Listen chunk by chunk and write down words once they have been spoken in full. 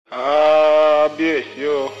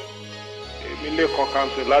nílé kan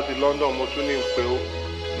council láti London mo tún ní ń pè ó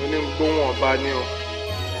mo ní ń gbóhùn ọba ní o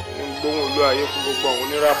ní ń gbóhùn olú ayé fún gbogbo àwọn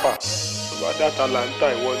oníràpà tó bá dé Atlanta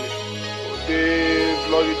ìwọ ni mo dé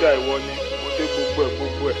Florida ìwọ ni mo dé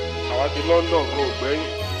gbogbo ẹ̀ àwa ti London kò gbẹ́yìn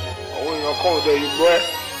àwọn èèyàn kan ò dẹ̀ yìí gbọ́ ẹ̀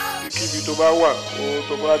kíbi tó bá wà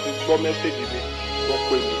tó bá ti gbọ́ mẹ́sẹ̀gì mi wọ́n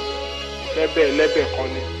pè mí ìfẹ́ bẹ́ẹ̀ lẹ́bẹ̀ kan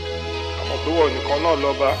ni àmọ́ pé wọ́n nìkan náà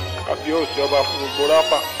lọ́ba àbí òsì ọba fún gbogbo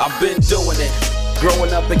rápà. I've been doing it.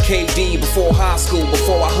 Growing up in KD, before high school,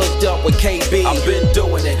 before I hooked up with KB. I've been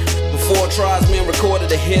doing it. Before Tribesmen recorded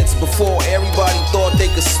the hits, before everybody thought they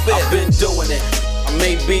could spit. I've been doing it. I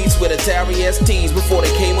made beats with Atari STs before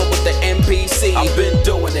they came up with the MPC. I've been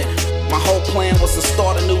doing it. My whole plan was to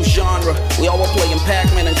start a new genre. We all were playing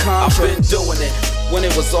Pac-Man and Contra. I've been doing it when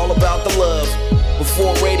it was all about the love.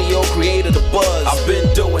 Before radio created a buzz. I've been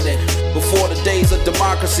doing it. Before the days of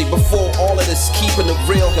democracy. Before all of this keeping the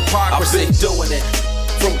real hypocrisy. I've been doing it.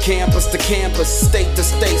 From campus to campus, state to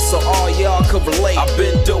state, so all y'all could relate. I've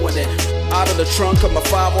been doing it. Out of the trunk of my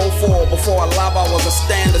 504. Before I live, I was a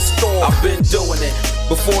standard store. I've been doing it.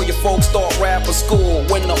 Before your folks start rapping school,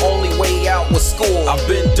 when the only way out was school. I've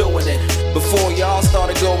been doing it. Before y'all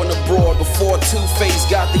started going abroad, before Two-Face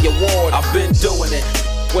got the award. I've been doing it.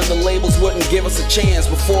 When the labels wouldn't give us a chance,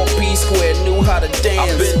 before P-Square knew how to dance.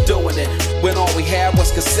 I've been doing it. When all we had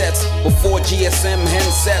was cassettes, before GSM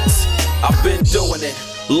handsets. I've been doing it.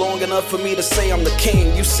 Long enough for me to say I'm the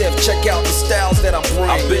king. You said check out the styles that I bring.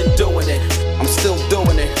 I've been doing it. I'm still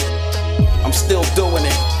doing it. I'm still doing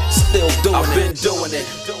it. Still doing it. I've been doing it.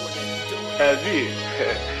 Aziz,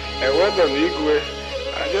 well done, Igwe.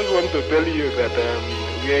 I just want to tell you that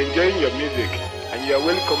we are enjoying your music and you are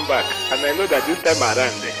welcome back. And I know that this time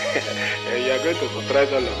around you are going to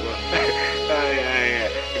surprise all of us.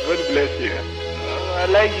 God bless you. I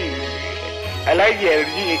like you. I like your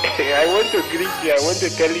music. I want to greet you. I want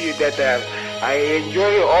to tell you that I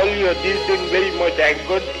enjoy all your this thing very much, and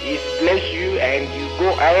God is bless you, and you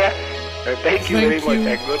go higher. Thank you very much,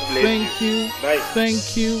 and God bless thank you. Nice.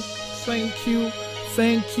 Thank you. Thank you.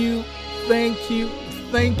 Thank you. Thank you.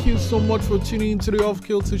 Thank you so much for tuning into the Off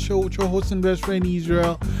Kilter Show with your host and best friend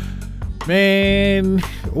Israel. Man,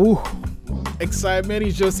 ooh. Excitement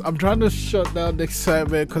is just, I'm trying to shut down the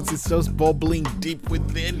excitement because it's just bubbling deep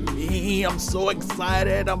within me. I'm so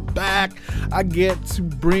excited. I'm back. I get to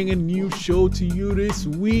bring a new show to you this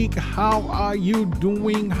week. How are you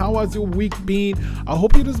doing? How has your week been? I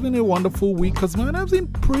hope it has been a wonderful week because mine has been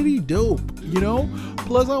pretty dope, you know?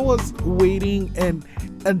 Plus, I was waiting and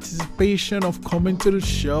anticipation of coming to the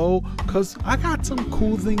show because I got some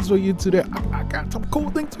cool things for you today. I got some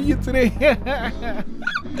cool things for you today.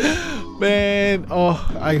 Man,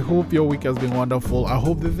 I hope your week has been wonderful. I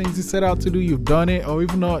hope the things you set out to do, you've done it, or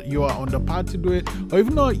if not, you are on the path to do it, or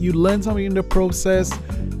if not, you learned something in the process.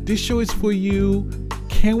 This show is for you.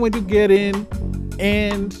 Can't wait to get in.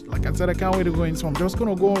 And like I said, I can't wait to go in, so I'm just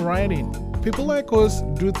gonna go right in. People like us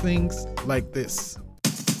do things like this.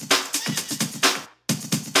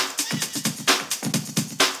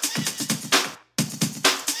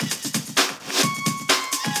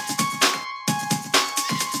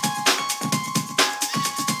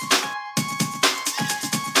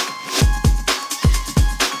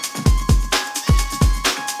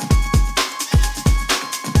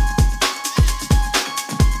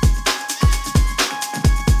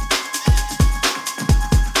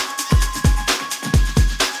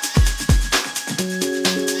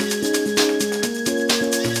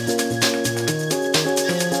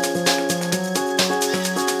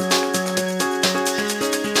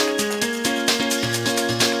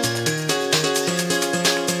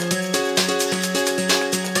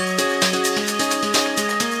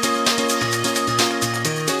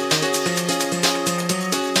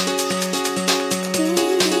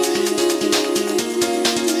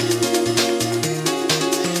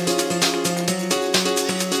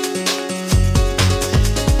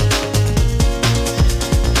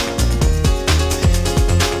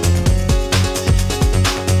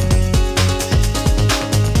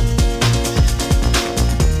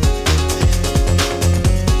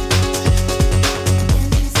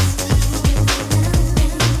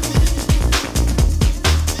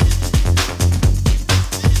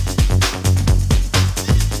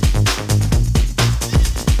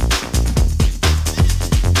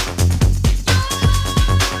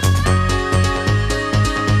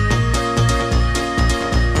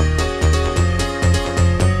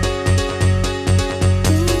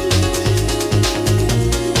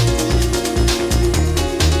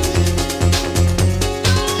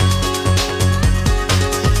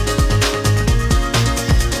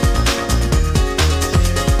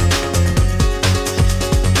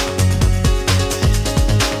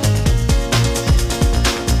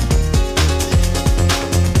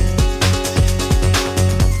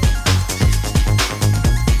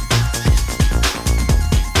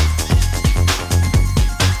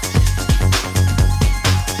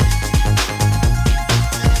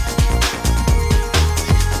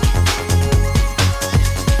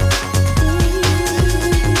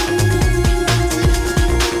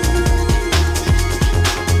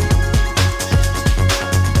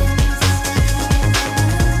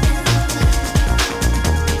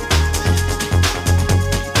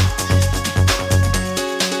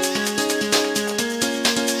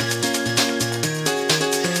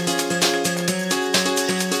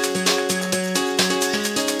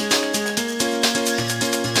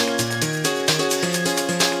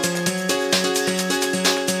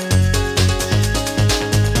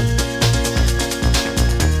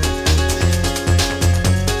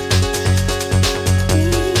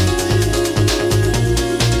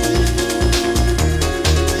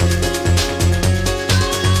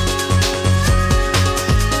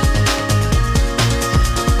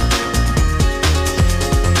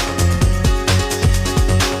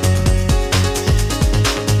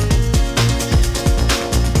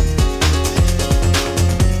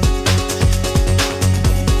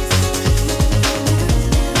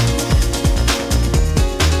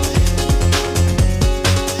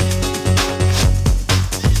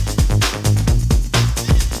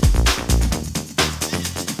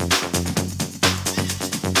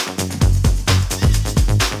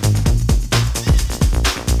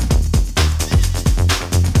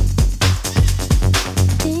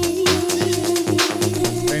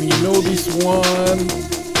 this one.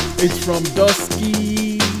 It's from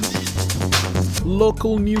Dusky,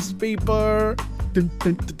 local newspaper. This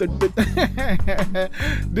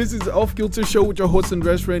is the Off Kilter Show with your host and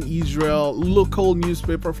best friend Israel, local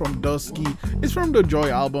newspaper from Dusky. It's from the Joy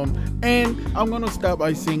album, and I'm gonna start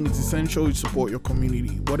by saying it's essential you support your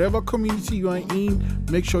community. Whatever community you are in,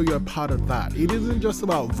 make sure you're a part of that. It isn't just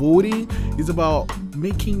about voting, it's about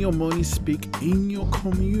making your money speak in your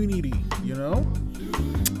community, you know?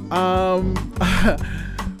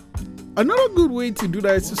 Another good way to do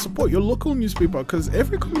that is to support your local newspaper, because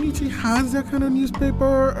every community has that kind of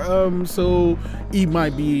newspaper. So it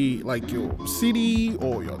might be like your city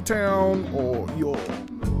or your town or your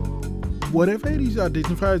whatever it is you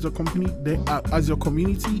identify as your company, as your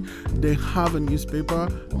community, they have a newspaper.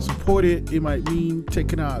 Support it. It might mean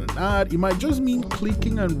taking out an ad. It might just mean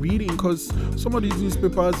clicking and reading, because some of these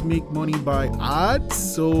newspapers make money by ads.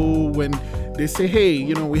 So when they say, hey,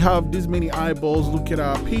 you know, we have this many eyeballs, look at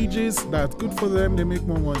our pages, that's good for them, they make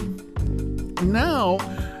more money. Now,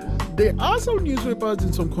 there are some newspapers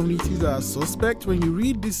in some communities that are suspect. When you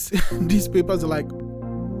read these papers, they're like,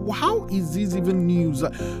 how is this even news?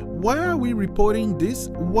 Why are we reporting this?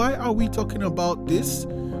 Why are we talking about this?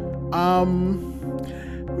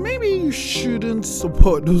 Maybe you shouldn't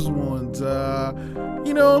support those ones.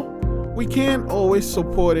 You know, we can't always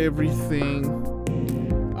support everything.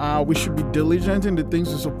 We should be diligent in the things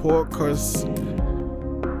we support, because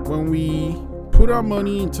when we put our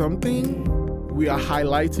money in something, we are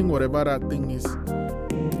highlighting whatever that thing is.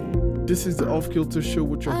 This is the Off Kilter Show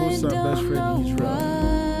with your host and best friend Israel.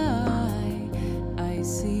 I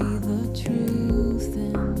see the truth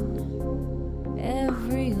in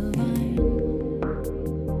every line.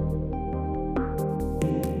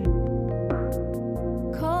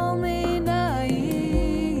 Call me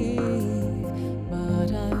naive,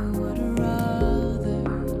 but I would rather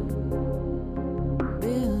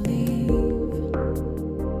believe.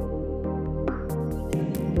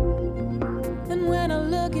 And when I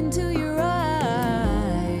look into your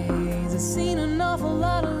eyes, I've seen an awful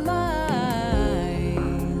lot of lies.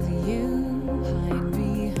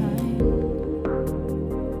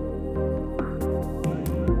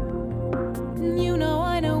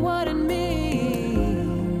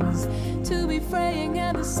 Fraying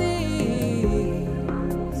at the seams,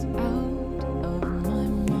 out of my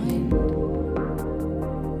mind.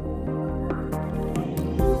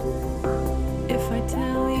 If I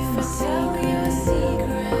tell you a secret,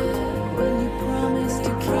 will you promise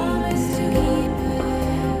to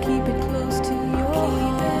keep it close to your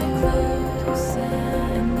heart,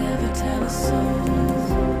 and never tell a soul?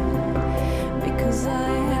 Because I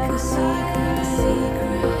have a secret,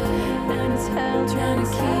 and it's hell trying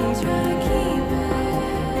to keep it.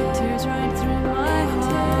 Tears right through my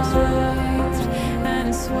heart, and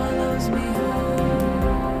it swallows me whole.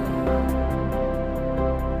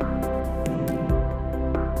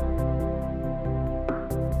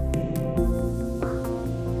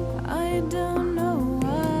 I don't know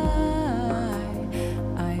why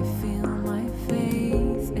I feel my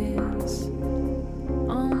faith is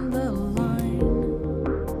on the line.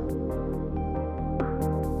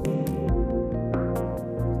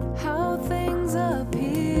 How things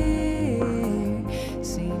appear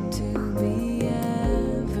seem to be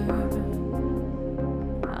ever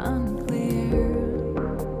unclear.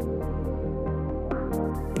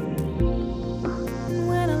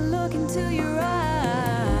 When I look into your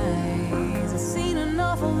eyes, I've seen an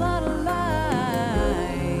awful lot of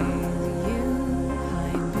lies you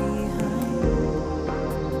hide behind.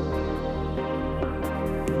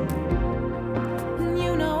 And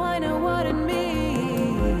you know I know what it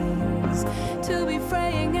means to be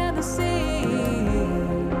fraying at the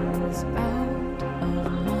seams, out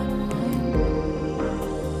of my mind.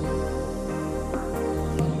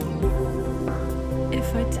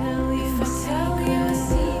 If I tell you a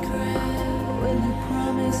secret, will you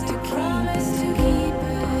promise to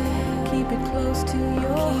keep it close to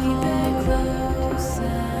your heart,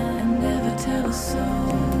 and never tell a soul?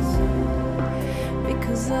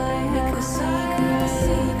 Because I have a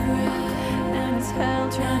secret, and it's hell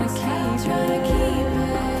trying to keep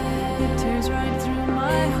it. It tears right through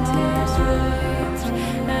my heart,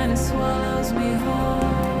 and it swallows me whole.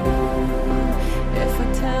 If I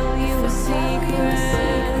tell you a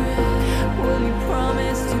secret, will you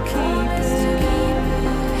promise to keep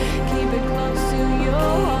it close to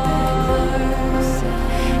your heart,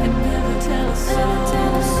 and never tell a soul?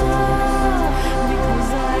 Because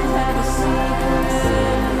I have a secret,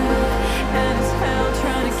 and it's hell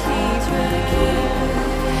trying to keep it.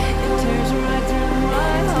 It tears right through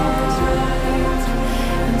my heart,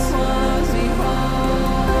 and swallows me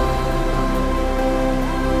whole.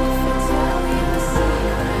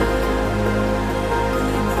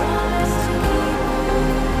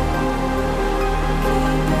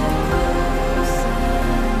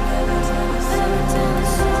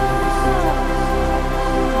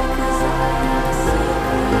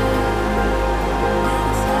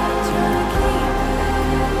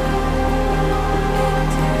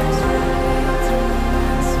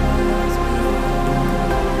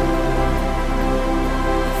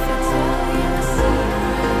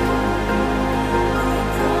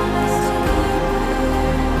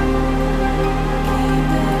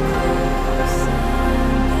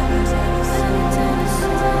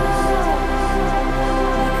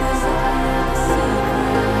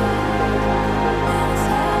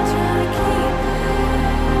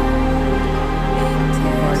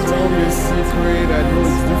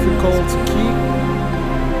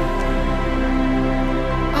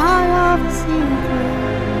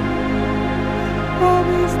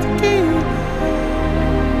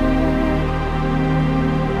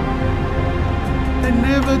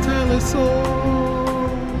 also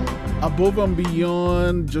Above and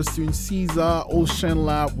Beyond, Justin Caesar, Ocean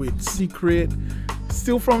Lab with Secret,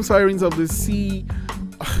 still from Sirens of the Sea.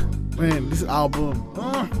 Man, this album,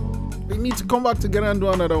 we need to come back together and do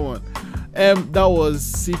another one. That was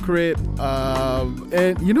Secret.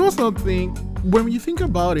 And you know something, when you think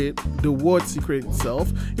about it, the word secret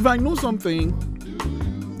itself, if I know something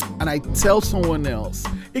and I tell someone else,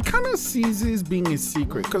 it kind of ceases being a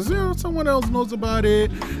secret because someone else knows about it.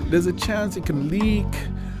 There's a chance it can leak.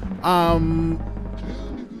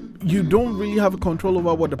 You don't really have control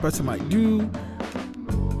over what the person might do.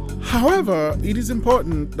 However, it is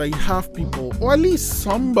important that you have people, or at least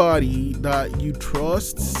somebody that you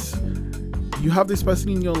trust. You have this person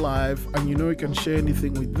in your life and you know you can share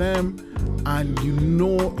anything with them and you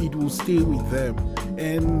know it will stay with them.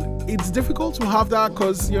 And it's difficult to have that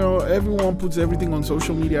because, everyone puts everything on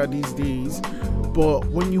social media these days. But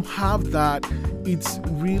when you have that, it's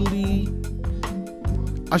really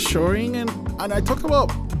assuring. And I talked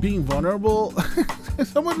about being vulnerable.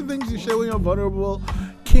 Some of the things you share when you're vulnerable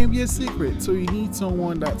can be a secret. So you need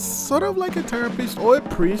someone that's sort of like a therapist or a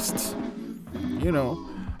priest,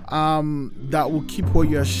 that will keep what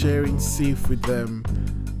you're sharing safe with them.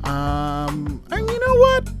 And you know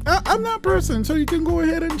what? I'm that person, so you can go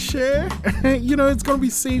ahead and share. It's gonna be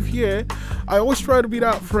safe here. I always try to be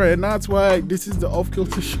that friend. That's why this is the Off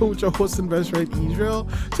Kilter Show with your host and best friend Israel.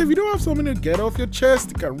 So if you don't have something to get off your chest,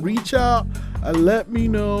 you can reach out and let me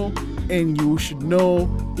know, and you should know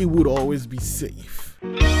it would always be safe.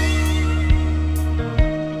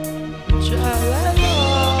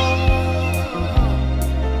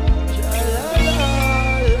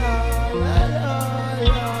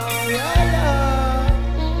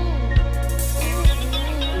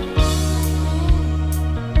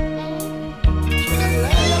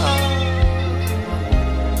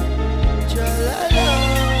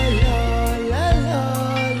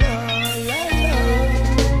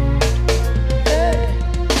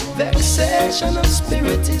 Of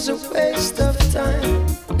spirit is a waste of time.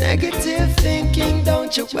 Negative thinking,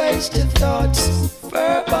 don't you waste your thoughts.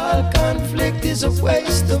 Verbal conflict is a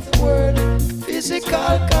waste of word.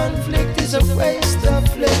 Physical conflict is a waste of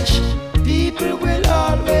flesh. People will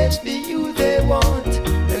always be who they want,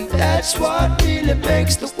 and that's what really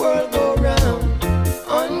makes the world go round.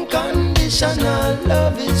 Unconditional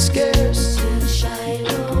love is scarce. To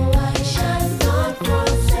Shiloh I shall not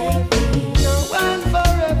forsake thee. No one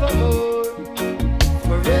forevermore.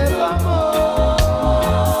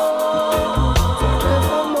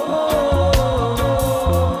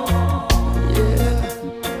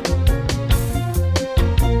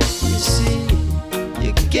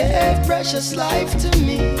 Precious life to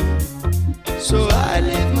me, so I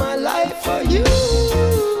live my life for you.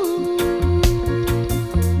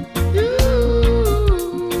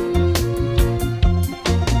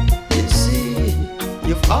 You see,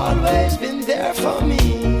 you've always been there for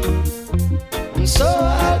me, and so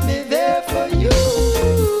I'll be there for you.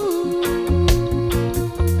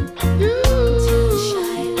 To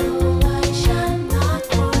Shiloh I shall not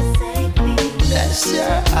forsake thee. Bless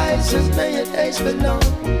your eyes and may your days belong.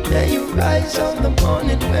 May you rise on the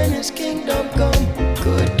morning when his kingdom come.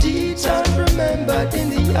 Good deeds are remembered in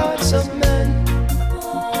the hearts of men.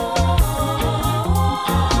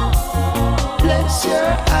 Bless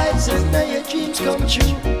your eyes and may your dreams come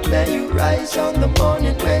true. May you rise on the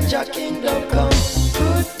morning when your kingdom come.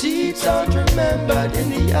 Good deeds are remembered in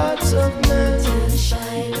the hearts of men. To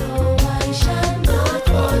Shiloh I shall not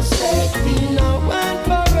forsake thee. Now and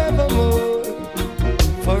forevermore,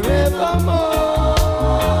 forevermore.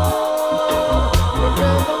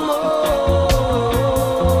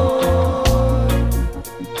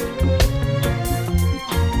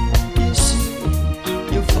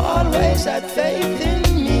 Had faith in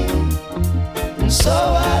me, and so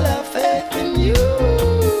I'll have faith in you.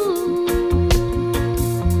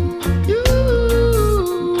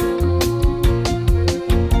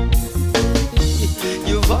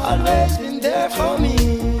 You've always been there for me,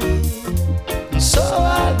 and so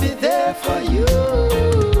I'll be there for you.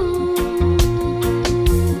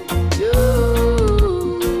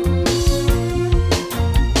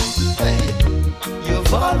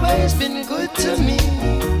 You've always been good to me.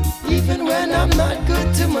 Even when I'm not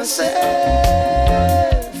good to myself,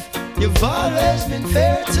 you've always been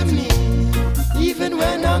fair to me. Even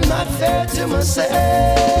when I'm not fair to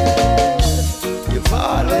myself, you've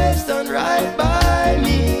always done right by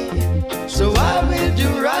me, so I will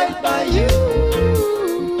do right by you.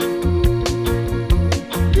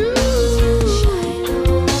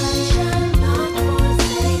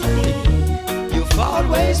 You've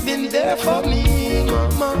always been there for me,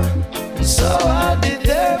 mama, so I'll be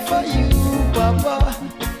there for you.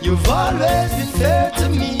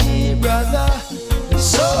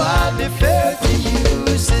 fair to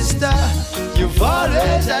you, sister. You've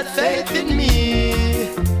always had faith in me,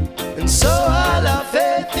 and so I'll have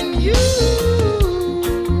faith in you.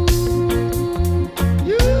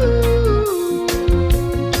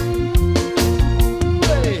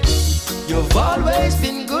 You've always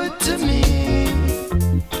been good to me.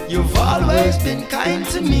 You've always been kind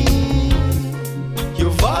to me.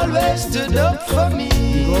 You've always stood up for me.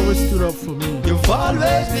 You've always stood up for me. You've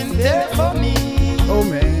always been there for me. Oh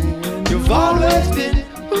man. You've always been.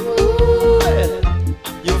 Ooh,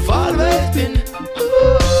 you've always been.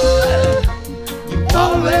 Ooh, you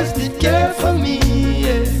always did care for me.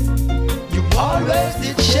 You always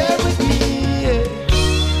did share with me.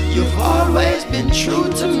 You've always been true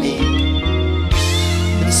to me.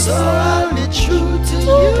 So I'll be true to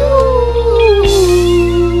you.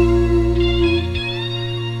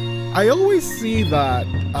 I always see that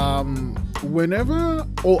whenever,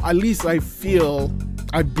 or at least I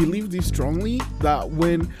believe this strongly, that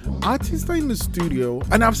when artists are in the studio,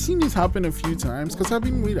 and I've seen this happen a few times because I've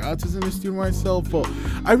been with artists in the studio myself, but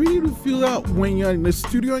I really do feel that when you're in the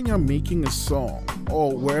studio and you're making a song,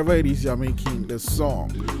 or wherever it is you're making the song,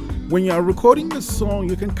 when you're recording the song,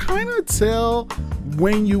 you can kind of tell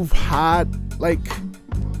when you've had like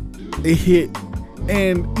a hit,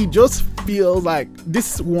 and it just feels like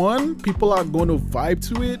this one, people are going to vibe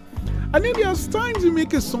to it. And then there's times you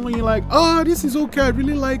make a song and you're like, oh, this is okay, I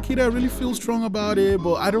really like it, I really feel strong about it,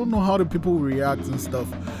 but I don't know how the people react and stuff.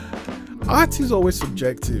 Art is always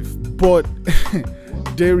subjective, but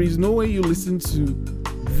there is no way you listen to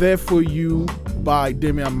There For You by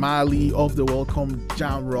Damian Marley off the Welcome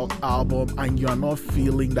Jam Rock album and you're not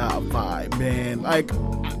feeling that vibe, man. Like,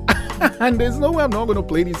 and there's no way I'm not going to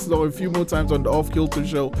play this song a few more times on the Off Kilter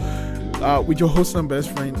show with your host and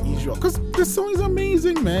best friend Israel, because this song is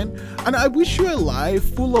amazing, man. And I wish you a life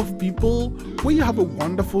full of people where you have a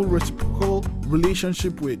wonderful reciprocal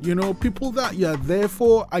relationship with, you know, people that you're there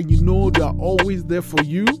for and you know they're always there for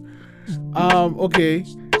you. Okay,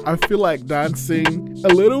 I feel like dancing a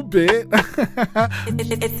little bit.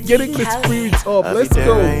 Getting the spirits up. Let's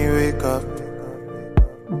go.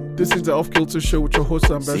 This is the Off Kilter show with your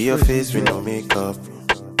host and best friend. See your face with no makeup.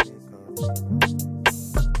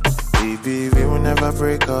 Baby, we will never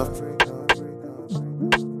break up.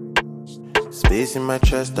 Space in my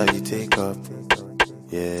chest that you take up.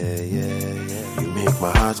 Yeah, yeah, yeah. You make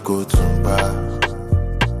my heart go tumba.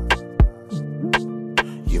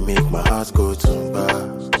 You make my heart go tumba.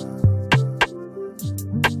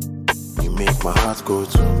 You make my heart go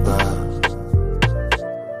tumba.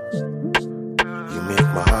 You make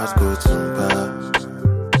my heart go tumba.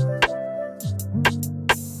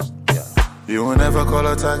 You will never call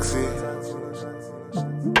a taxi.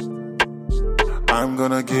 I'm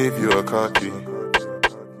gonna give you a car key.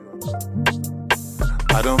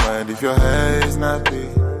 I don't mind if your hair is nappy,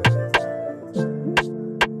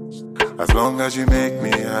 as long as you make me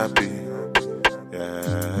happy.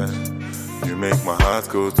 Yeah, you make my heart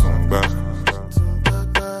go tumba.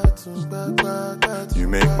 You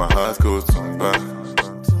make my heart go tumba.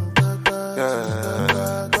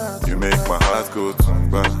 Yeah, you make my heart go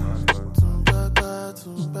tumba.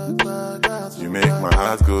 You make my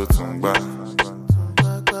heart go tumba.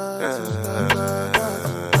 Yeah.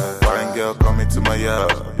 Fine girl coming to my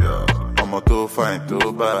yard. I'm a too fine,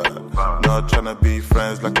 too bad. Not tryna be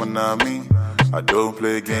friends like Konami. I don't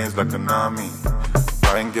play games like Konami.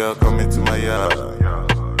 Fine girl coming to my yard.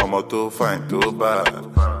 I'm a too fine, too bad.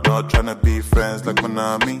 Not tryna be friends like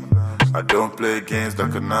Konami. I don't play games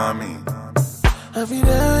like Konami. Every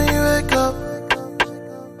day when you wake up,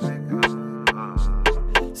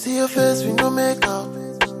 see your face with no makeup.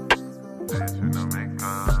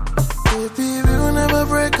 Baby, we will never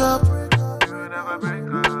break up.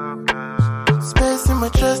 Space in my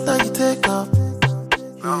chest that you take up.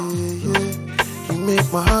 Yeah, yeah. You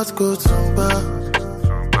make my heart go tumba.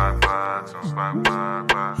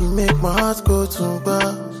 You make my heart go tumba.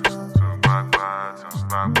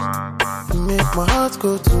 You make my heart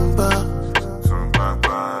go tumba.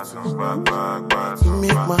 You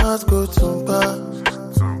make my heart go tumba.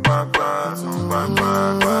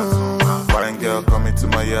 Fine girl coming to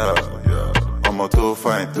my yard. I'm a too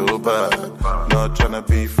fine, too bad. Not tryna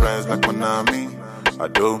be friends like Konami. I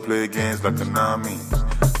don't play games like Konami.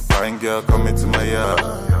 Fine girl coming to my yard.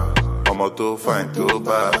 I'm a too fine, too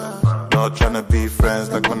bad. Not tryna be friends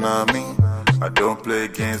like Konami. I don't play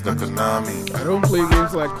games like Konami. I don't play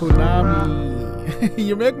games like Konami.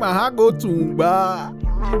 You make my heart go tumba.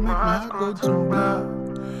 You make my heart go tumba.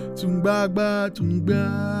 Tumba ba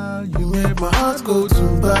tumba, you make my heart go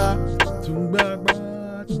tumba. Tumba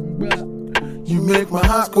ba tumba, you make my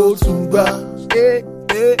heart go tumba. Eh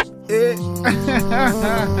eh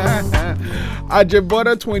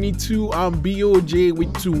Ajebota 22 and BOJ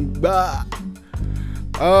with Tumba.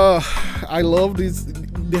 I love this.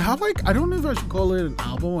 They have like, I don't know if I should call it an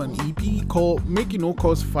album or an EP called Make No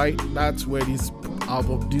Cause Fight. That's where this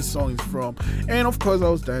song is from. And of course I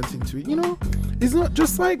was dancing to it. You know, it's not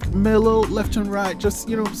just like mellow left and right, just,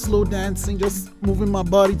 you know, slow dancing, just moving my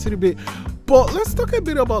body to the beat. But let's talk a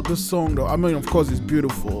bit about the song though. I mean, of course it's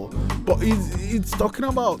beautiful, but it's talking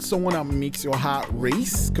about someone that makes your heart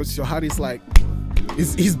race, because your heart is like,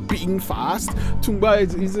 is beating fast. Tumba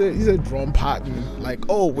is a drum pattern, like,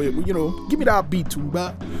 oh wait, you know, give me that beat,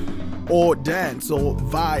 Tumba, or dance or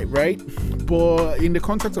vibe, right? But in the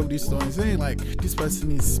context of this song, it's saying like this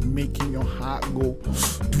person is making your heart go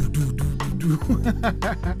do do do do do.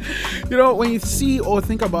 You know, when you see or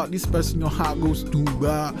think about this person, your heart goes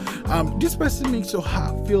Tumba. This person makes your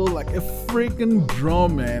heart feel like a freaking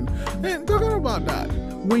drum, man. And talking about that,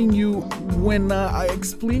 when I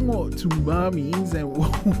explain what Tumba means and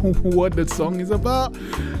what the song is about,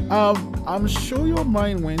 I'm sure your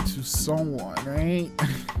mind went to someone, right?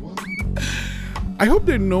 I hope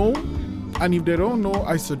they know, and if they don't know,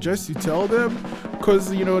 I suggest you tell them,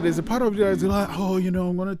 because, you know, there's a part of you that's like, oh, you know,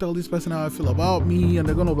 I'm gonna tell this person how I feel about me, and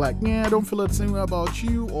they're gonna be like, yeah, I don't feel the same way about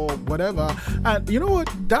you, or whatever. And you know what,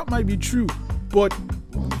 that might be true, but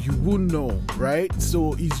you wouldn't know, right?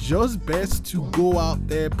 So it's just best to go out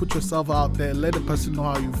there, put yourself out there, let the person know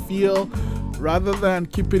how you feel, rather than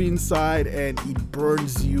keep it inside and it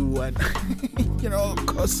burns you and you know,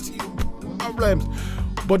 causes you problems.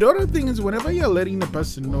 But the other thing is, whenever you're letting the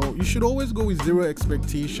person know, you should always go with zero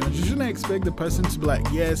expectations. You shouldn't expect the person to be like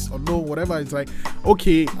yes or no, whatever. It's like,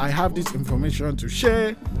 okay, I have this information to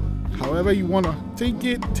share, however you want to take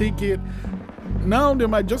it. Now they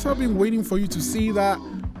might just have been waiting for you to see that,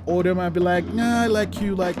 or they might be like, nah, I like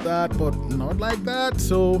you like that, but not like that.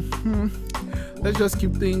 So let's just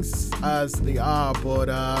keep things as they are. But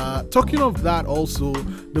talking of that, also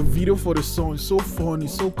the video for the song is so fun,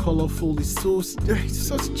 it's so colorful, it's so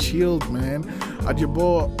chilled, man.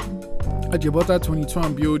 Ajebota 22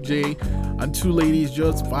 and BOJ and two ladies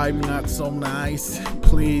just vibing at some nice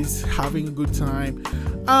place, having a good time.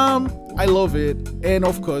 I love it. And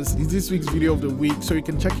of course, it's this week's video of the week, so you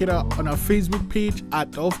can check it out on our Facebook page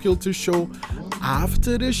at Off Kilter Show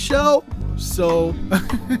after the show. So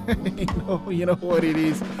you know what it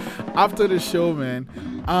is after the show, man.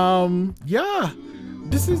 Yeah,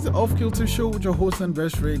 this is the Off Kilter Show with your host and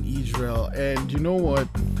best friend Israel, and you know what,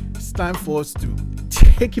 it's time for us to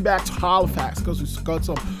take it back to Halifax, because we've got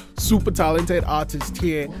some super talented artists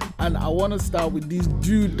here, and I want to start with this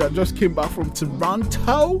dude that just came back from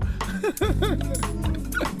Toronto.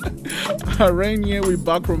 Aranye, we're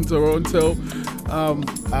back from Toronto.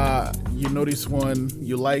 You know this one,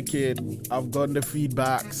 you like it, I've gotten the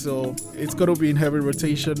feedback, so it's gonna be in heavy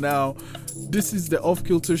rotation now. This is the Off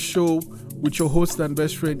Kilter Show with your host and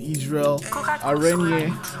best friend Israel.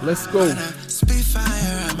 Aranye, let's go.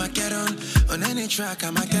 Spitfire, I'ma get on any track,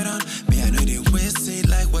 I'ma get on. Me, I know they waste it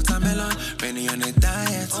like watermelon. Penny on a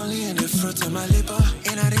diet, only in the fruit of my liver.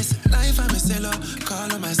 In this life, I'm a sailor,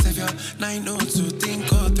 call on my savior. 902, think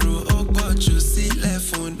go through, oh, but you see left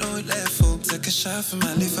foot, no left foot. Take a shot for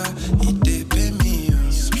my liver, it did pay me,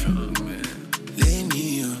 strong man. Lay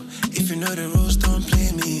me, if you know the rules, don't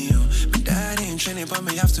play me, My dad ain't training, but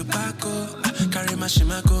me have to back up. Carry my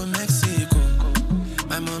shima, go Mexico.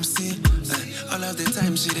 My mom see, all of the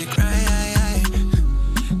time she dey cry,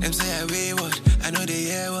 Them say I wayward, I know they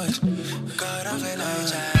hear what God of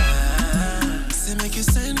Elijah. Say make you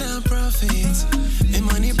send down profits. Me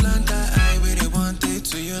money plant that eye where they want it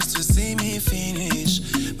to use to see me finish.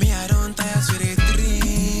 Me I don't tire to the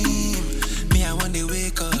dream. Me I want to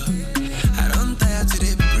wake up. I don't tire to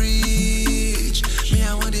the preach. Me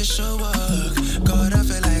I want to show up. God of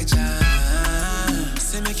Elijah.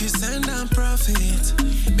 Say make you send down profit.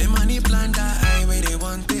 Me money plant that eye where they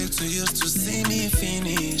want it to use to see me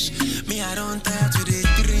finish. Me I don't tire to the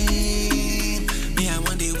dream. Me I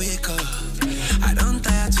want to wake up. I don't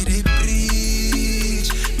tire to the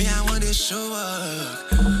preach. Me I want to show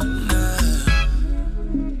up. Nah.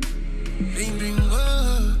 Ring ring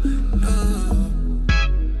oh oh.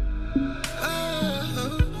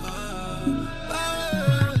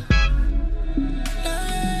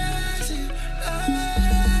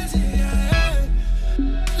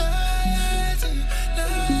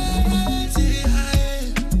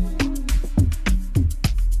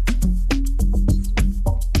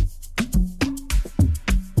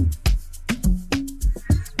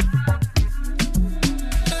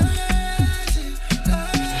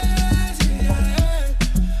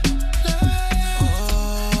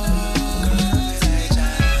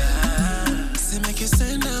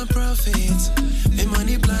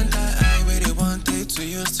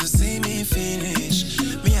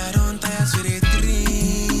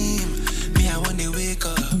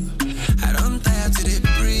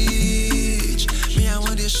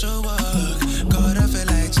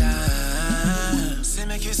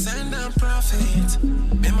 profit.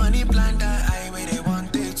 Me money plan that I way they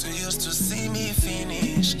want it to use to see me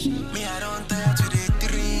finish. Me, I don't tire to the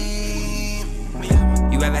dream. Me,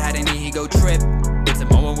 You ever had an ego trip? It's a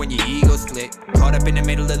moment when your ego split. Caught up in the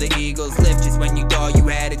middle of the eagle's lift. Just when you thought you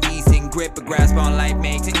had a decent grip, a grasp on life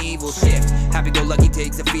makes an evil shift. Happy-go-lucky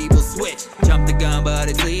takes a feeble switch. Jump the gun, but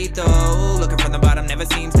it's lethal. Looking from the bottom never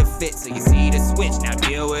seems to fit. So you see the switch, now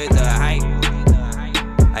deal with the hype.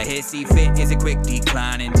 A hissy fit is a quick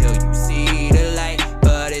decline until you see the light.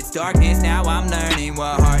 But it's darkness, now I'm learning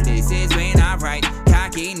what heartless is when I write.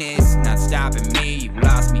 Cockiness, not stopping me, you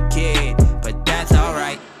lost me, kid, but that's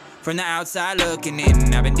alright. From the outside looking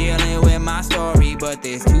in, I've been dealing with my story. But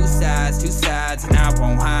there's two sides, and I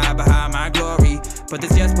won't hide behind my glory. But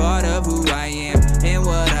that's just part of who I am and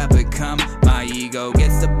what I become. My ego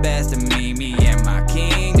gets the best of me and my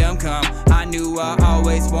kingdom come. I knew I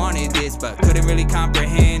always wanted this, but couldn't really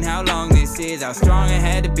comprehend how long this is. How strong I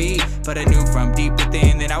had to be, but I knew from deep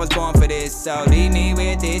within that I was born for this. So leave me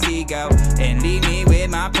with this ego, and leave me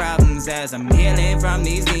with my problems as I'm healing from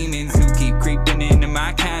these demons who keep creeping into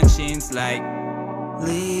my conscience like,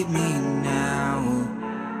 leave me now,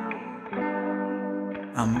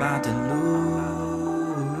 I'm about to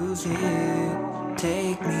lose it.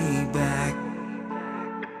 Take me back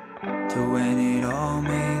to when it all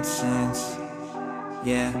made sense.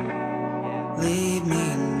 Yeah, leave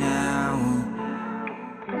me now,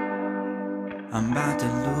 I'm about to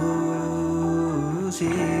lose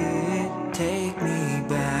it. Take me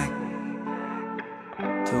back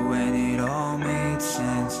to when it all made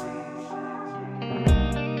sense.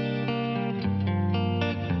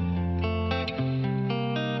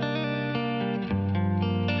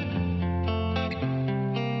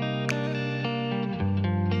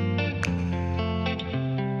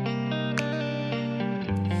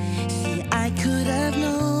 I could have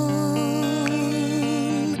known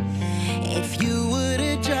if you would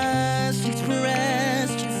have just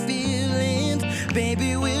expressed your feelings.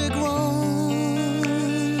 Baby, we're grown.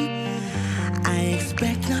 I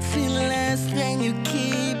expect nothing less than you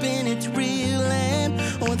keeping it real and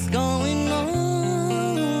what's going on.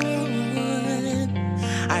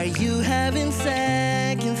 Are you having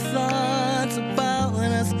second thoughts about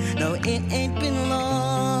us? No, it ain't been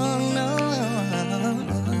long, no.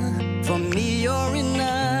 For me, you're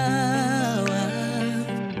enough.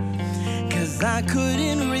 'Cause I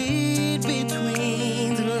couldn't read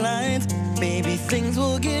between the lines. Maybe things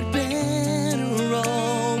will get better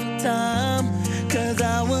over time. 'Cause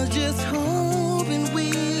I was just hoping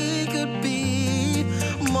we could be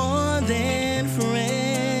more than friends.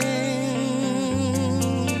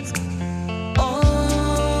 Oh,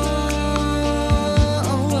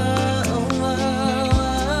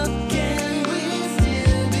 can we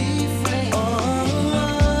still be friends?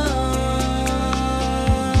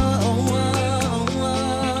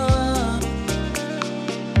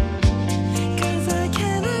 Cause I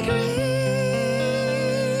can't agree.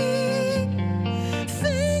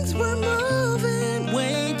 Things were moving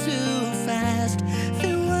way too fast.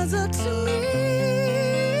 It was up to me.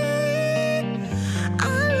 I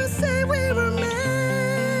would say we were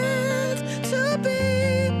meant to be.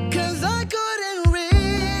 'Cause I couldn't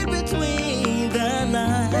read between the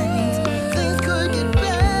lines. Things could get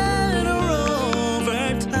better over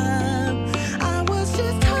time. I was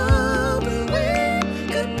just hoping we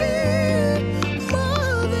could be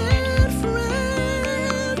more than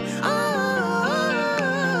friends.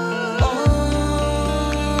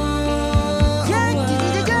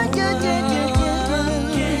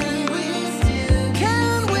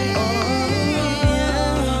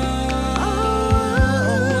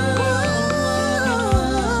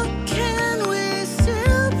 Can we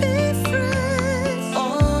still be friends? Oh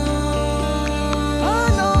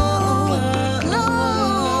no, no.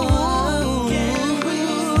 Can we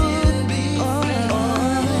still be friends?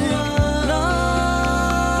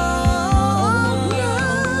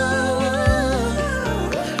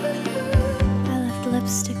 I left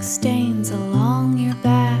lipstick stains along your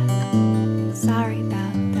back. Sorry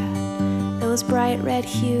about that. Those bright red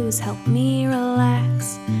hues help me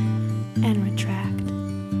relax and retract.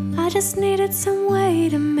 I just needed some way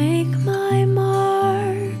to make my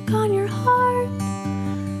mark on your heart.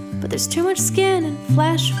 But there's too much skin and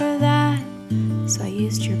flesh for that, so I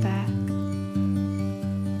used your back.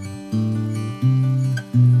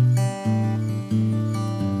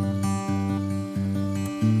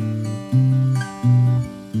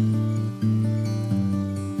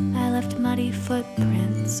 I left muddy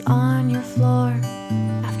footprints on your floor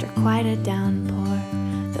after quite a downpour.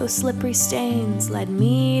 Those slippery stains led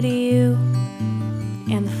me to you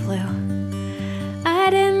and the flu. I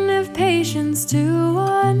didn't have patience to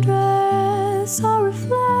undress. notice or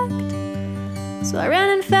reflect. So I ran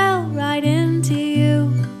and fell right into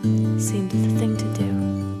you. Seemed the thing to do.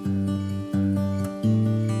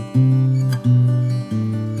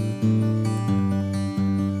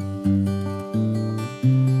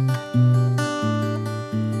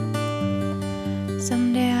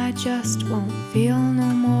 Someday I just won't feel no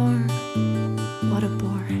more. What a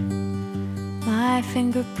bore. My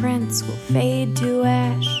fingerprints will fade to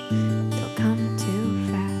ash. They'll come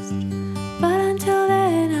too fast. But until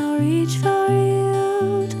then I'll reach for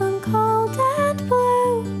you till I'm cold and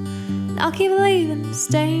blue. And I'll keep leaving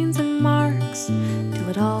stains and marks till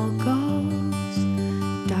it all goes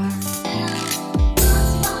dark.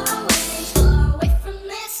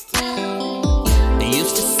 They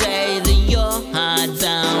used to say that you're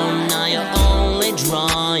hardbound. Now you're only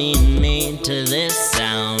drawing me to this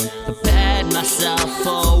sound. Prepared myself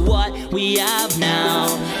for what we have now.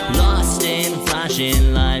 Lost in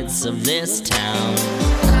flashing lights of this town.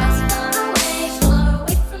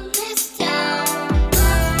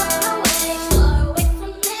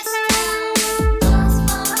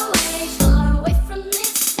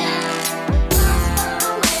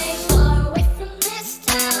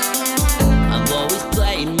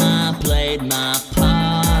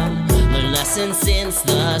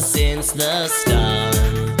 Since the start,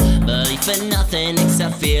 belief in nothing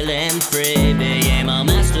except feeling free. Became a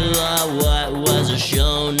master of what was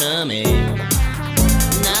shown to me.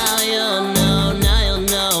 Now you'll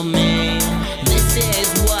know me. This is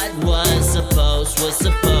what was supposed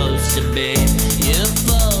to be. Your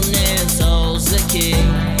fullness holds the key.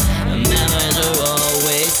 And memories are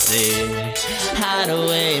always see. How do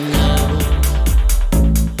we know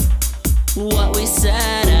what we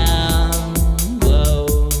set out?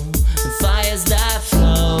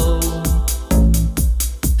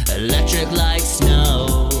 Electric like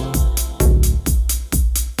snow.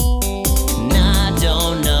 And I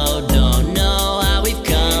don't know how we've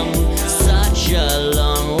come such a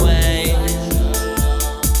long way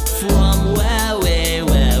from where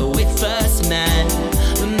we first met.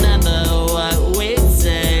 Remember what we'd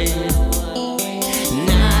say. And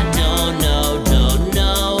I don't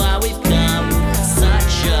know how we've come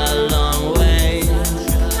such a long way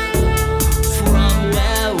from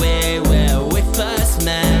where we first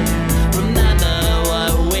met.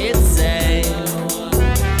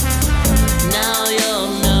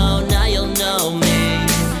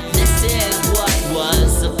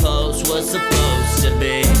 Supposed to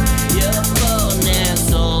be. Your fullness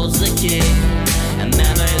holds the key, and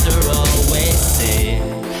memories are always see.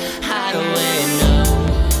 How do we know?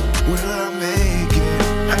 Will I make it?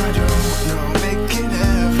 I don't know. Make an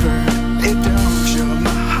effort. It don't show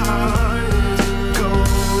my heart is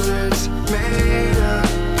gold. It's made of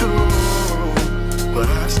gold, but I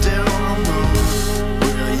still want more.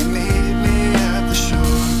 Will you meet me at the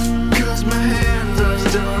shore? 'Cause my hands are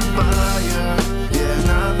still on fire. Yeah,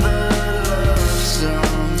 another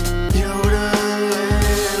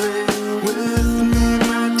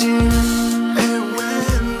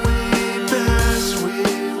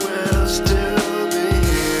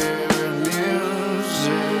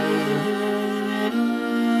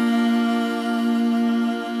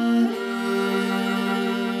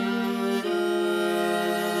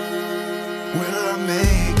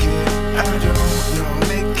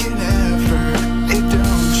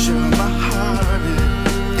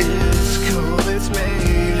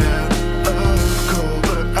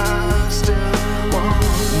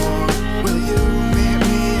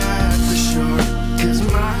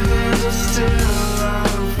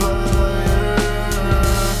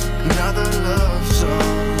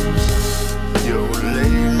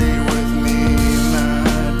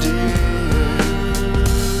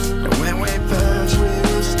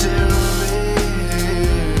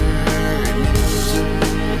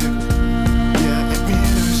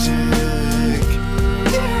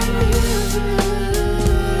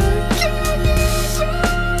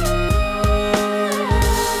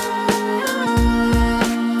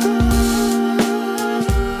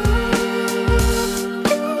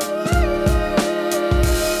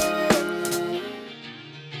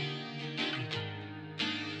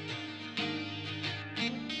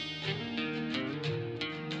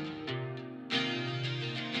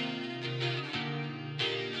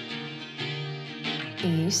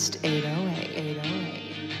East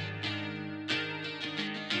 808.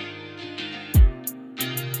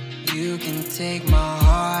 You can take my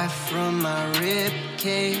heart from my rib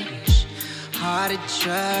cage. Hard to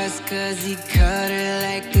trust 'cause he cut her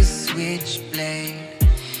like a switchblade.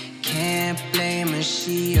 Can't blame her,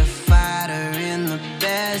 she a fighter in the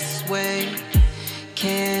best way.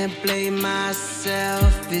 Can't blame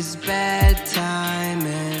myself, it's bad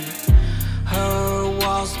timing. Her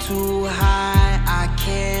walls too high, I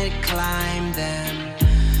can't climb them.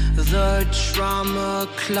 The trauma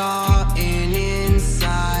clawing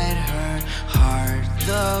inside her heart.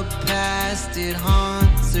 The past, it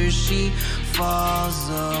haunts her, she falls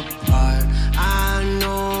apart. I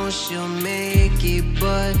know she'll make it,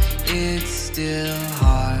 but it's still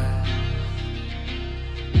hard.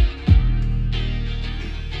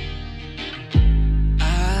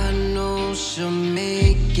 I know she'll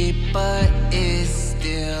make it, but it's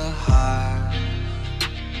still hard.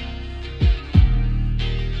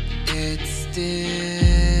 It's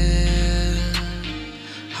still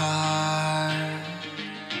hard.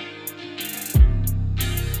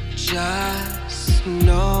 Just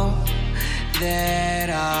know that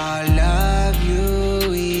I love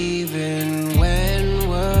you even when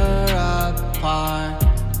we're apart.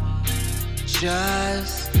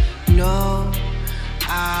 Just know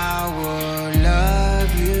I will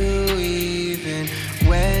love you even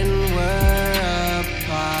when we're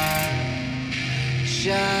apart.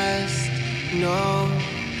 Just know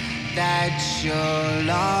that you'll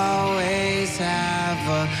always have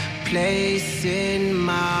a place in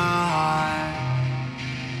my heart.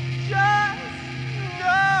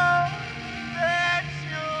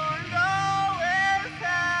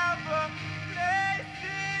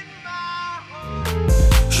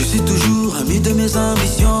 Je suis toujours ami de mes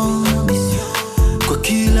ambitions. Quoi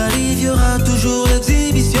qu'il arrive, il y aura toujours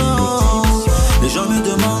l'exhibition. Les gens me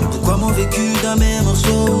demandent pourquoi mon vécu dans mes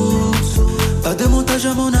morceaux. Pas de montage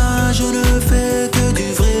à mon âge, je ne fais que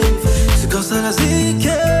du vrai. C'est quand ça la zique,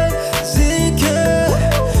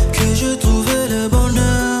 que je trouvais le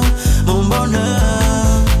bonheur, mon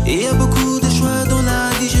bonheur. Il y a beaucoup de choix dans la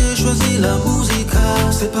vie, j'ai choisi la musique.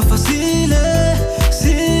 C'est pas facile,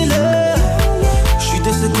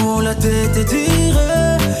 de ce qu'on la tête est dure.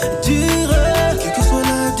 Quelle que soit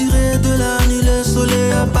la durée de la nuit, le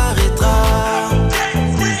soleil apparaîtra.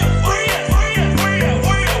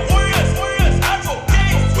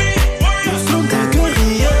 Nous sommes des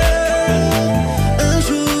guerriers. Un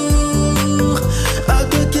jour, à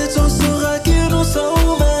deux quêtes, on saura qui nous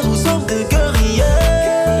sommes. Nous sommes des guerriers.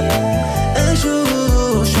 Un jour,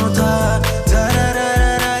 on chantera.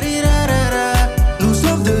 Nous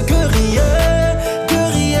sommes des guerriers.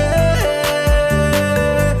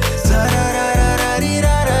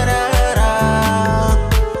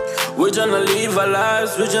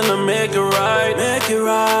 We're gonna make it right.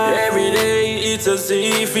 Every day it's as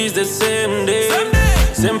if it's the same day.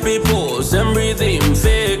 Same people, same breathing.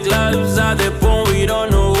 Fake lives at the point we don't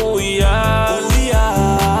know who we are.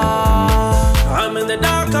 I'm in the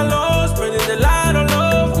dark alone, spreading the light of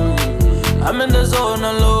love. I'm in the zone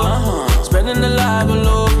alone, spending the life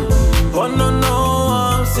alone. Oh no,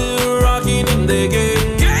 I'm still rocking in the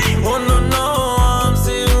game. Oh no, I'm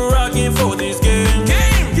still rocking for this game.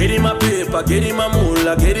 Getting my paper, getting my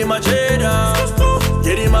moolah, getting my cheddar.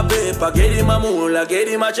 Getting my paper, getting my moolah,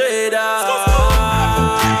 getting my cheddar.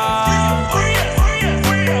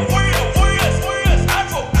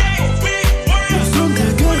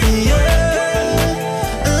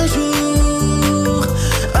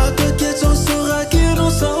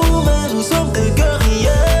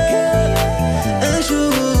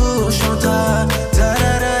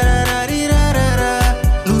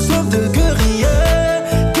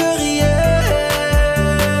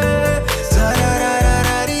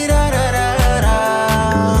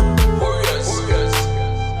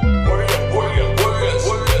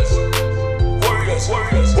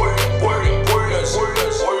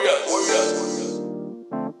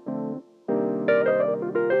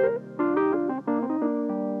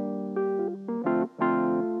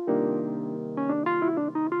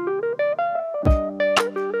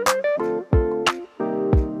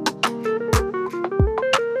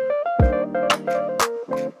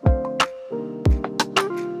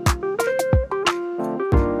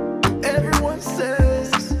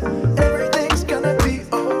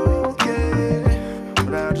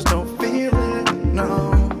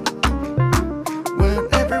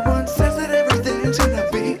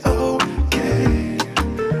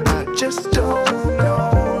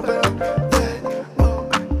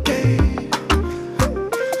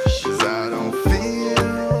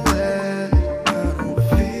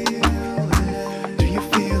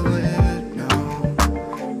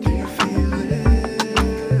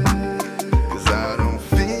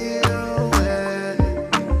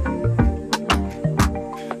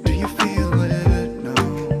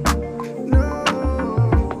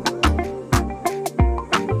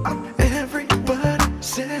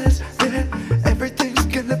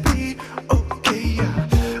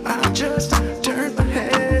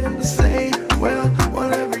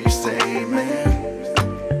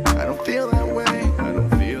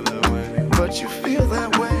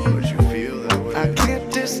 that way. But you feel that way. I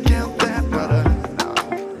can't discount that, but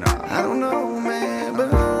I don't know, man. But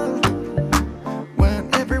when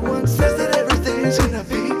everyone says that everything's gonna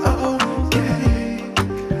be okay,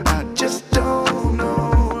 I just don't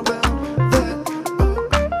know about that.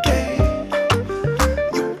 Okay,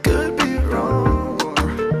 you could be wrong,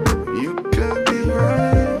 or you could be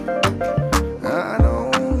right. I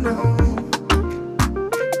don't know.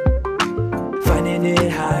 Finding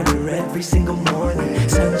it harder every single morning.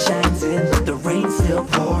 Sun shines in, but the rain's still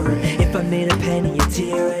pouring. If I made a penny a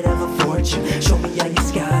tear, I'd have a fortune. Show me all your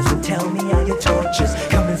scars and tell me all your tortures.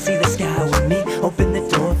 Come and see the sky with me, open the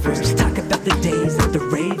door first. Talk about the days of the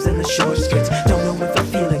raves and the short skirts. Don't know if I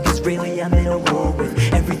feel it, cause really I'm in a war with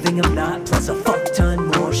everything I'm not, plus a fuck ton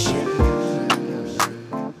more shit.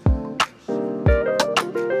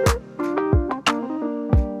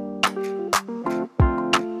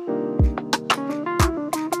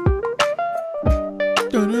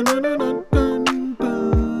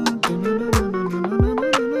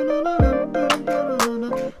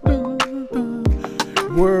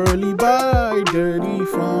 Whirly by Dirty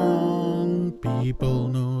Funk. People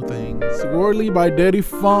know things. Whirly by Dirty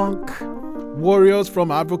Funk. Warriors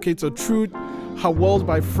from Advocates of Truth. Her World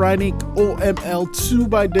by Frantic. OML2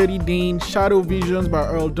 by Dirty Dane. Shadow Visions by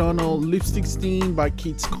Earl Donald. Lipstick Stain by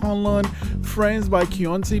Keith Conlon. Friends by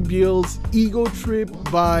Keontae Beals. Ego Trip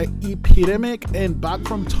by Epidemic. And Back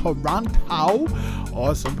from Toronto.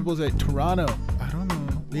 Or some people say Toronto. I don't know.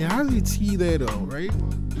 There has a T there though, right?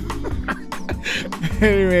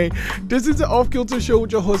 Anyway, this is the Off Kilter Show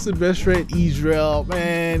with your host Sylvester and Israel.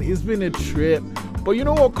 Man, it's been a trip. But you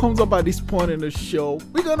know what comes up at this point in the show?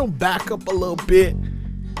 We're gonna back up a little bit.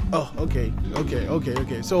 Oh, okay.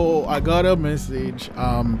 So I got a message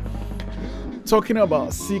talking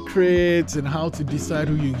about secrets and how to decide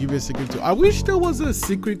who you give a secret to. I wish there was a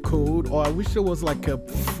secret code, or I wish there was like a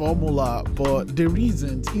formula, but there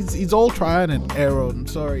isn't. It's all trial and error. I'm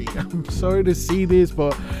sorry to say this,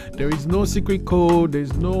 but there is no secret code.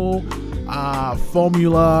 There's no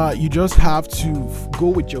formula. You just have to go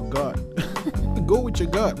with your gut. Go with your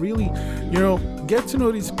gut, really. Get to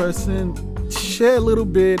know this person, share a little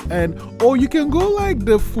bit, or you can go like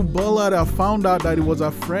the footballer that found out that it was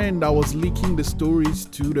a friend that was leaking the stories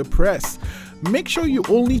to the press. Make sure you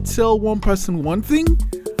only tell one person one thing,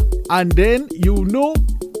 and then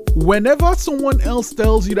whenever someone else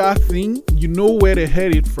tells you that thing, you know where they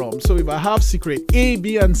heard it from. So if I have secret A,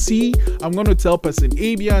 B, and C, I'm going to tell person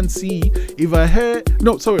A, B, and C. I'm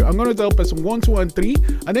going to tell person 1, 2, and 3.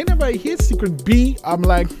 And then if I hear secret B, I'm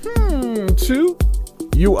like, 2.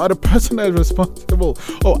 You are the person that's responsible.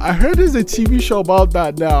 Oh, I heard there's a TV show about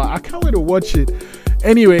that now. I can't wait to watch it.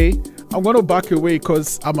 Anyway, I'm going to back away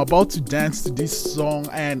because I'm about to dance to this song.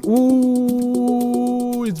 And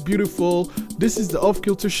ooh, it's beautiful. This is the Off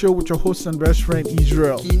Kilter Show with your host and best friend,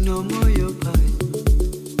 Israel.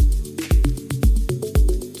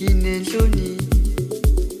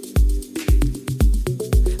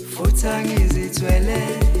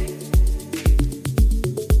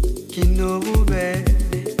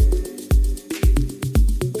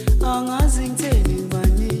 Angazi ngitheni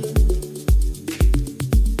bani,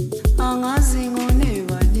 angazi ngone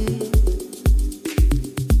bani,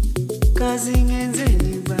 kazi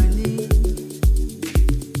ngenzeni bani,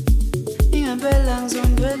 ingempela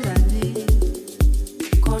ngizondwelani,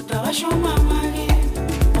 kodwa washo mama ke,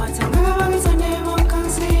 wathanga bangizane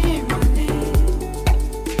bonkansi bani,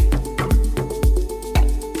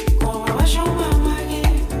 kodwa washo mama ke,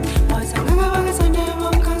 wathanga bangizane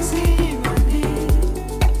bonkansi bani.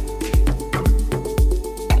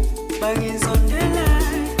 Bangizondela,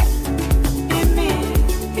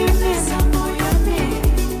 imisa moya mi.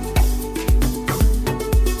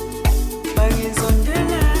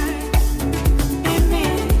 Bangizondela,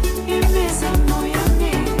 imisa moya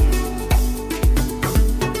mi.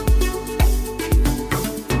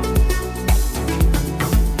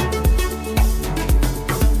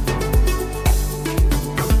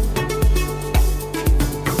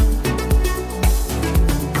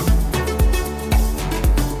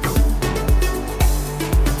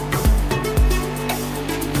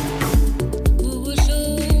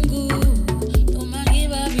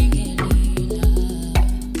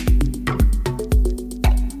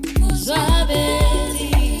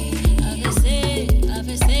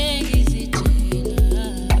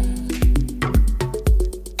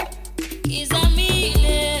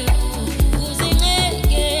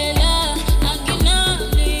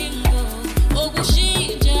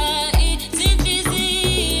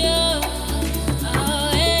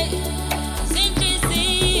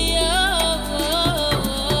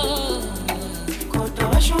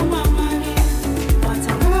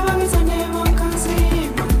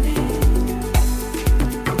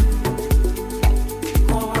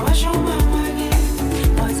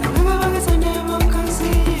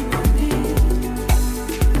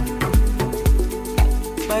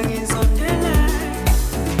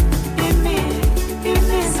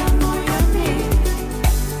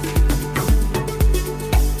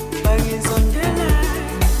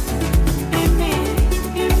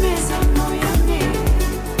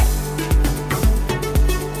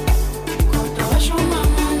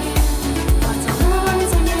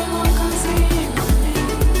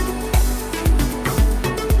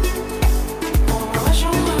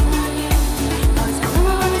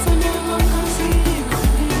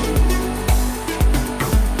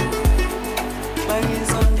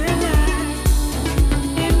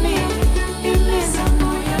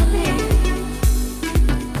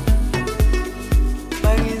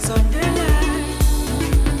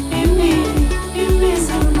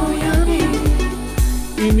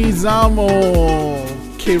 Imizamo,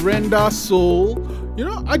 Kerenda Soul. You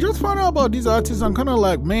know, I just found out about these artists. I'm kind of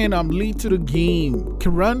like, man, I'm late to the game.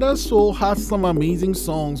 Keranda Soul has some amazing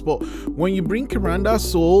songs, but when you bring Keranda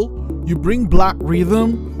Soul, you bring Black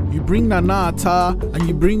Rhythm, you bring Nanata, and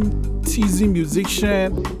you bring TZ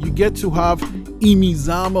Musician, you get to have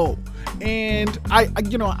Imizamo. And I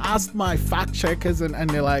asked my fact checkers, and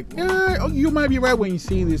they're like, you might be right when you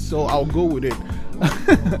say this, so I'll go with it.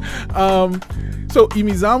 So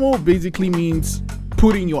Imizamo basically means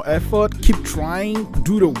put in your effort, keep trying,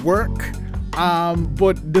 do the work.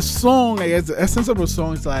 But the song, I guess, the essence of the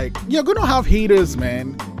song is like, you're gonna have haters,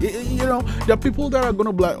 man. You know, there are people that are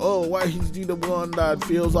gonna be like, oh, why he's the one that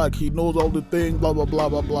feels like he knows all the things, blah blah blah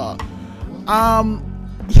blah blah.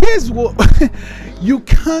 Here's what you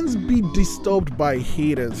can't be disturbed by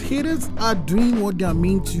haters. Haters are doing what they're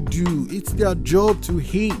meant to do. It's their job to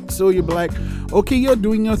hate. So you're like, okay, you're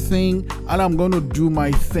doing your thing, and I'm gonna do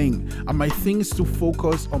my thing. And my thing is to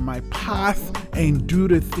focus on my path and do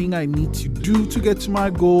the thing I need to do to get to my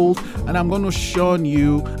goals. And I'm gonna shun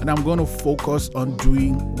you, and I'm gonna focus on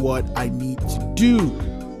doing what I need to do.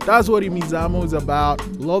 That's what Imizamo is about.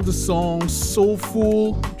 Love the song,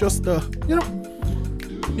 soulful, just do a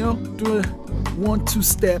 1-2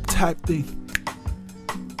 step type thing.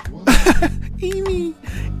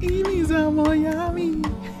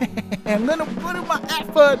 I'm gonna put in my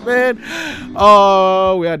effort, man.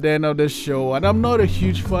 Oh, we are at the end of the show, and I'm not a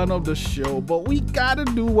huge fan of the show, but we gotta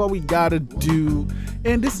do what we gotta do.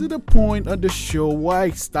 And this is the point of the show where I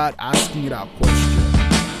start asking you that question.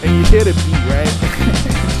 And you hear the beat, right?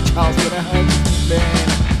 Charles Manhattan Band.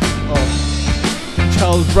 Oh.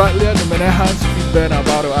 Charles Bradley and the Manhattan Street Band are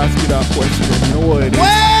about to ask you that question. You know what it is?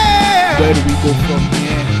 Where do we go from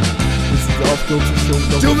here? This is the Off Kilter Show.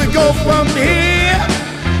 Do we go from here?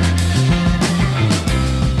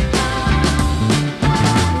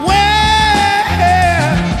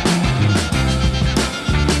 Where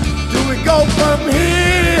do we go from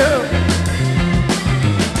here?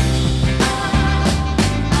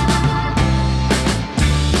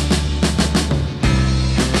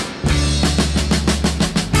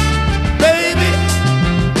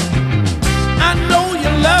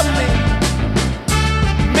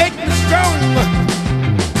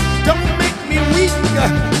 Don't make me weak.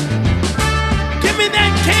 Give me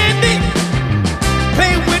that candy.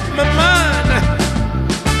 Play with my mind.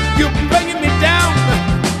 You're bringing me down.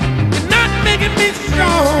 You're not making me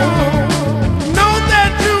strong. Know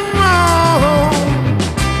that you're wrong,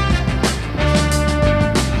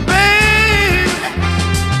 babe.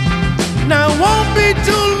 Now it won't be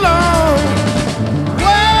too long.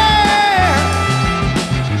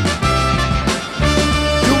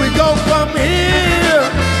 From here,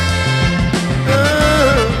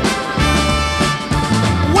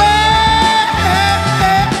 where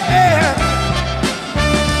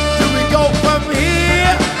do we go from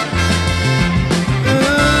here?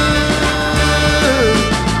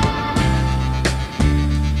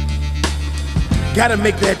 Gotta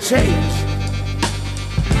make that change.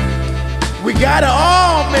 We gotta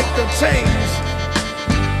all make the change.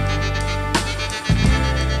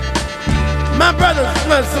 My brothers,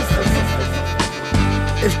 my sisters,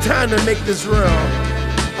 it's time to make this world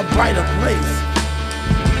a brighter place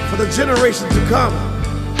for the generations to come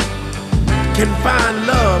can find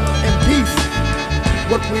love and peace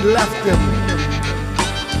what we left them.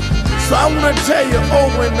 So I want to tell you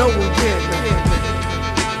over and over again,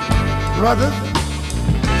 brothers,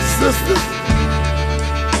 sisters,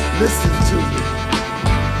 listen to me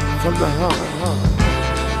from the heart.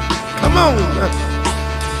 Come on.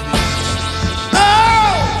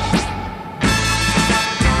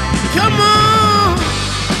 Come on!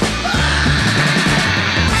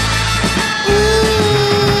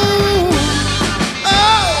 Ooh!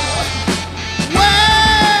 Oh!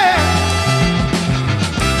 Where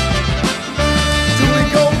do we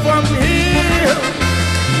go from here?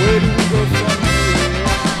 Where do we go from here?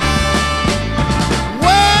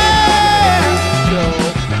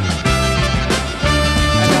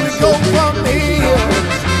 Where do we go from here?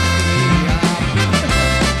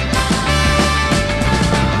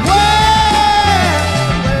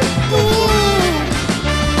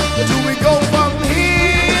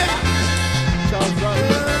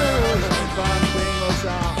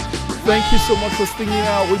 Thank you so much for sticking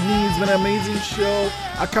out with me. It's been an amazing show.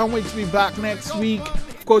 I can't wait to be back next week.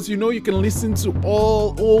 Of course, you know you can listen to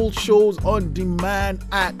all old shows on demand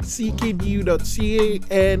at ckdu.ca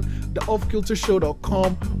and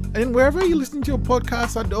theoffkiltershow.com and wherever you listen to your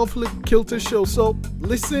podcast at The Off Kilter Show. So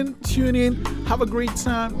listen, tune in, have a great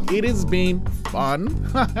time. It has been fun.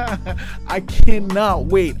 I cannot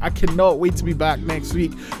wait to be back next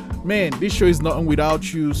week. Man, this show is nothing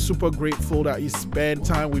without you. Super grateful that you spend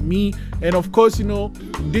time with me. And of course, you know,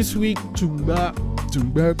 this week, Tumba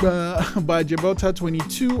by Gibraltar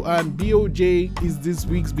 22 and BOJ is this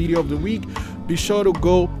week's video of the week. Be sure to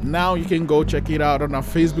go now. You can go check it out on our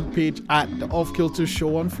Facebook page at The Off Kilter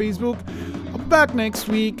Show on Facebook. I'm back next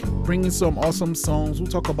week bringing some awesome songs. We'll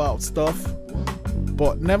talk about stuff.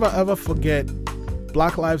 But never ever forget,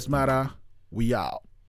 Black Lives Matter. We out.